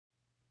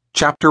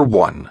Chapter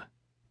 1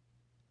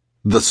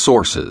 The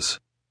Sources.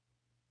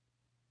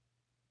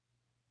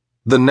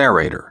 The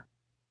Narrator.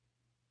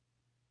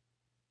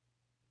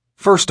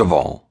 First of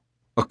all,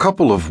 a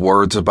couple of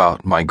words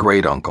about my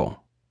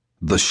great-uncle,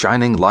 the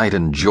shining light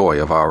and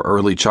joy of our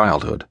early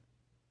childhood.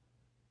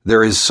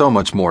 There is so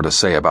much more to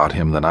say about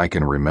him than I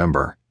can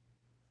remember.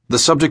 The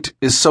subject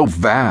is so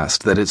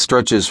vast that it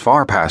stretches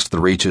far past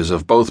the reaches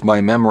of both my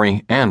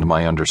memory and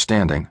my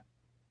understanding.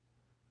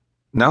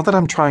 Now that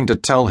I'm trying to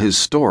tell his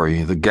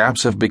story, the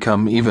gaps have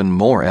become even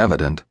more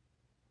evident.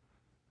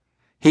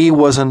 He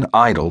was an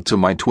idol to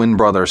my twin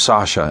brother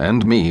Sasha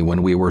and me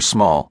when we were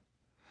small.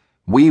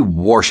 We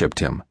worshipped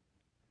him.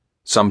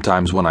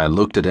 Sometimes when I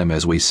looked at him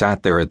as we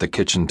sat there at the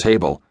kitchen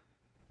table,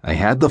 I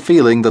had the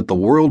feeling that the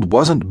world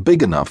wasn't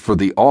big enough for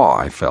the awe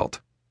I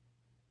felt.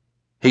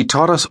 He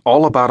taught us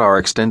all about our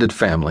extended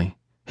family.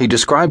 He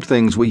described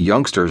things we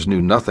youngsters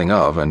knew nothing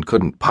of and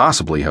couldn't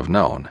possibly have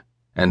known.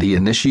 And he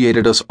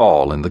initiated us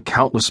all in the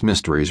countless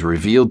mysteries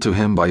revealed to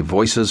him by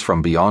voices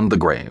from beyond the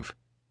grave.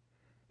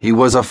 He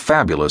was a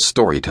fabulous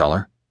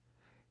storyteller.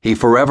 He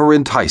forever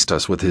enticed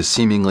us with his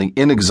seemingly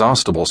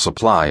inexhaustible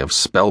supply of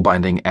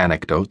spellbinding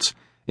anecdotes,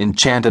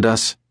 enchanted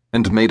us,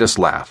 and made us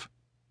laugh.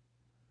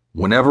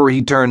 Whenever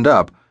he turned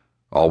up,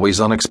 always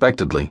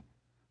unexpectedly,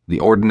 the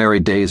ordinary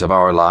days of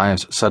our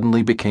lives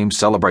suddenly became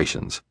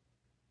celebrations.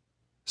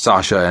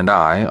 Sasha and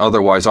I,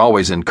 otherwise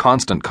always in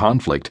constant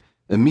conflict,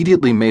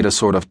 immediately made a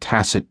sort of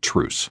tacit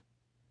truce.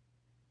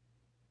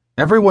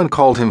 Everyone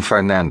called him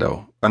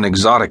Fernando, an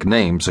exotic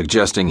name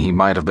suggesting he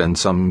might have been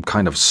some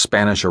kind of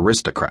Spanish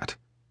aristocrat.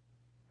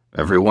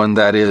 Everyone,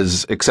 that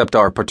is, except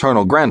our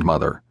paternal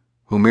grandmother,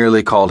 who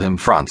merely called him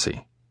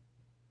Franzi.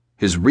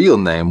 His real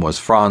name was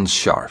Franz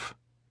Scharf.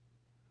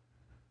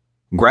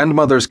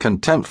 Grandmother's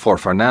contempt for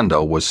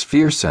Fernando was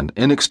fierce and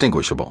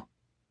inextinguishable.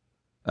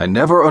 I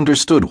never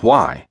understood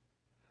why,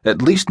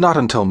 at least not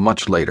until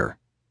much later.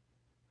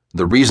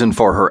 The reason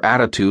for her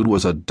attitude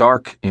was a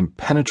dark,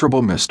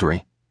 impenetrable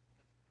mystery.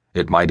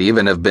 It might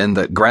even have been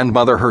that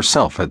grandmother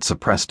herself had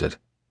suppressed it.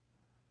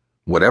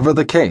 Whatever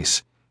the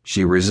case,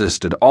 she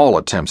resisted all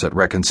attempts at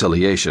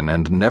reconciliation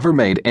and never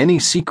made any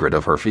secret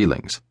of her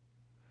feelings.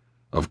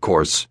 Of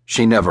course,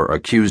 she never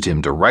accused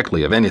him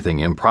directly of anything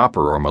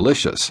improper or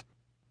malicious.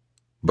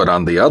 But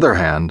on the other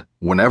hand,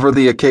 whenever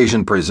the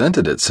occasion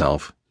presented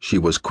itself, she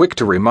was quick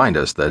to remind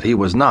us that he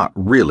was not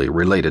really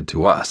related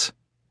to us.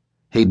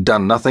 He'd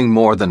done nothing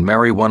more than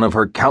marry one of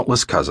her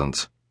countless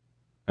cousins,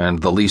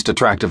 and the least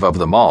attractive of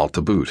them all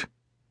to boot.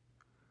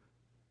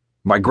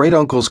 My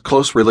great-uncle's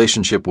close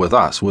relationship with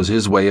us was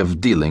his way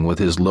of dealing with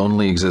his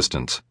lonely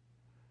existence.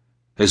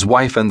 His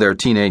wife and their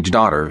teenage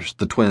daughters,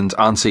 the twins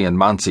Ansi and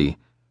Mansi,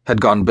 had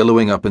gone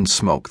billowing up in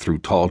smoke through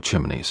tall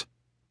chimneys.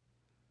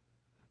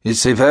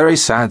 "It's a very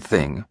sad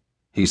thing,"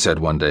 he said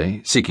one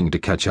day, seeking to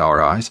catch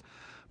our eyes,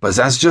 "but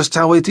that's just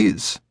how it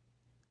is."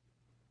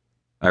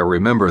 I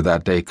remember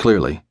that day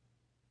clearly.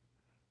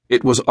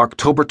 It was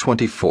October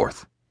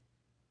 24th.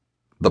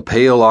 The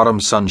pale autumn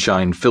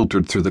sunshine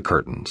filtered through the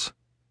curtains.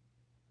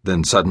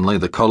 Then suddenly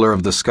the color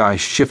of the sky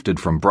shifted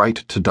from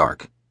bright to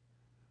dark.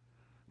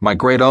 My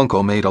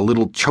great-uncle made a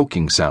little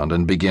choking sound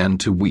and began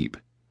to weep.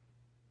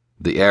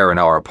 The air in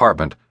our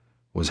apartment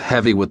was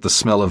heavy with the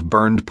smell of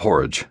burned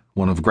porridge,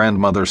 one of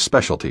grandmother's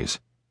specialties.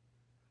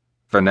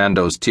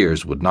 Fernando's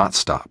tears would not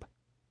stop.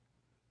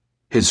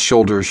 His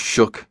shoulders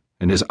shook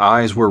and his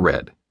eyes were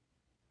red.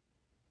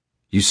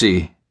 You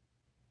see,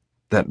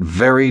 that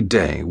very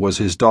day was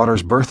his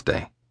daughter's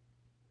birthday.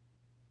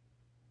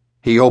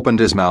 He opened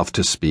his mouth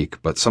to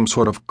speak, but some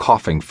sort of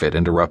coughing fit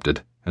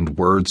interrupted, and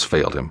words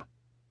failed him.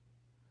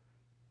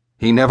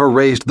 He never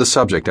raised the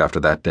subject after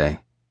that day,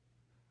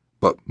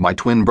 but my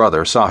twin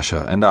brother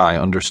Sasha and I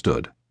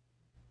understood.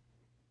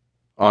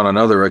 On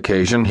another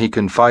occasion, he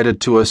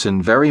confided to us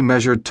in very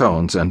measured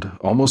tones and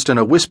almost in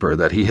a whisper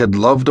that he had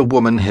loved a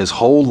woman his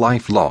whole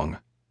life long,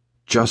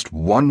 just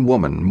one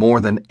woman more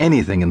than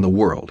anything in the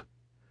world.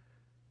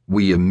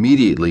 We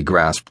immediately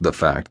grasped the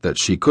fact that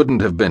she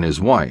couldn't have been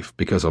his wife,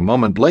 because a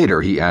moment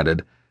later he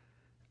added,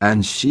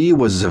 "And she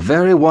was the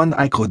very one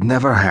I could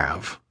never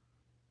have.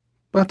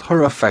 But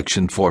her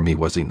affection for me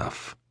was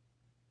enough."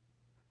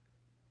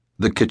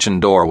 The kitchen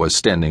door was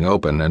standing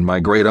open, and my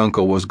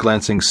great-uncle was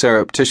glancing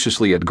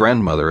surreptitiously at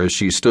grandmother as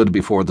she stood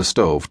before the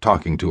stove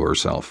talking to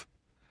herself.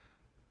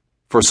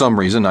 For some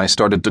reason I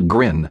started to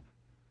grin.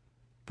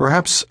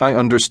 Perhaps I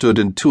understood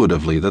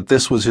intuitively that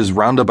this was his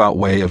roundabout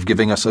way of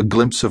giving us a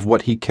glimpse of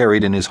what he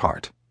carried in his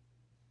heart.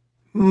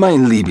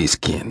 "Mein liebes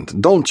Kind,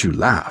 don't you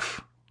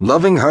laugh.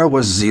 Loving her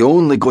was the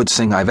only good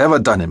thing I've ever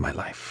done in my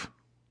life.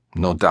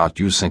 No doubt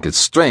you think it's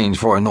strange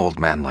for an old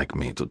man like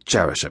me to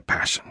cherish a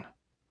passion.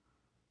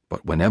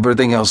 But when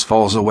everything else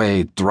falls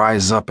away,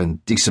 dries up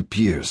and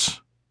disappears,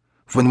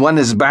 when one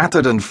is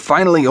battered and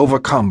finally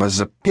overcome by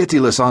the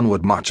pitiless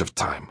onward march of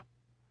time,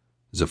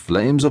 the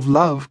flames of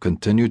love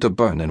continue to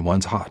burn in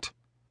one's heart,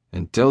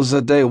 until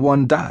the day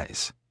one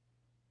dies."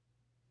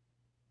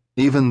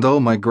 Even though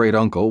my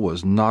great-uncle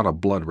was not a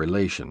blood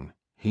relation,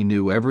 he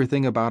knew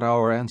everything about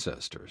our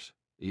ancestors,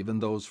 even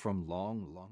those from long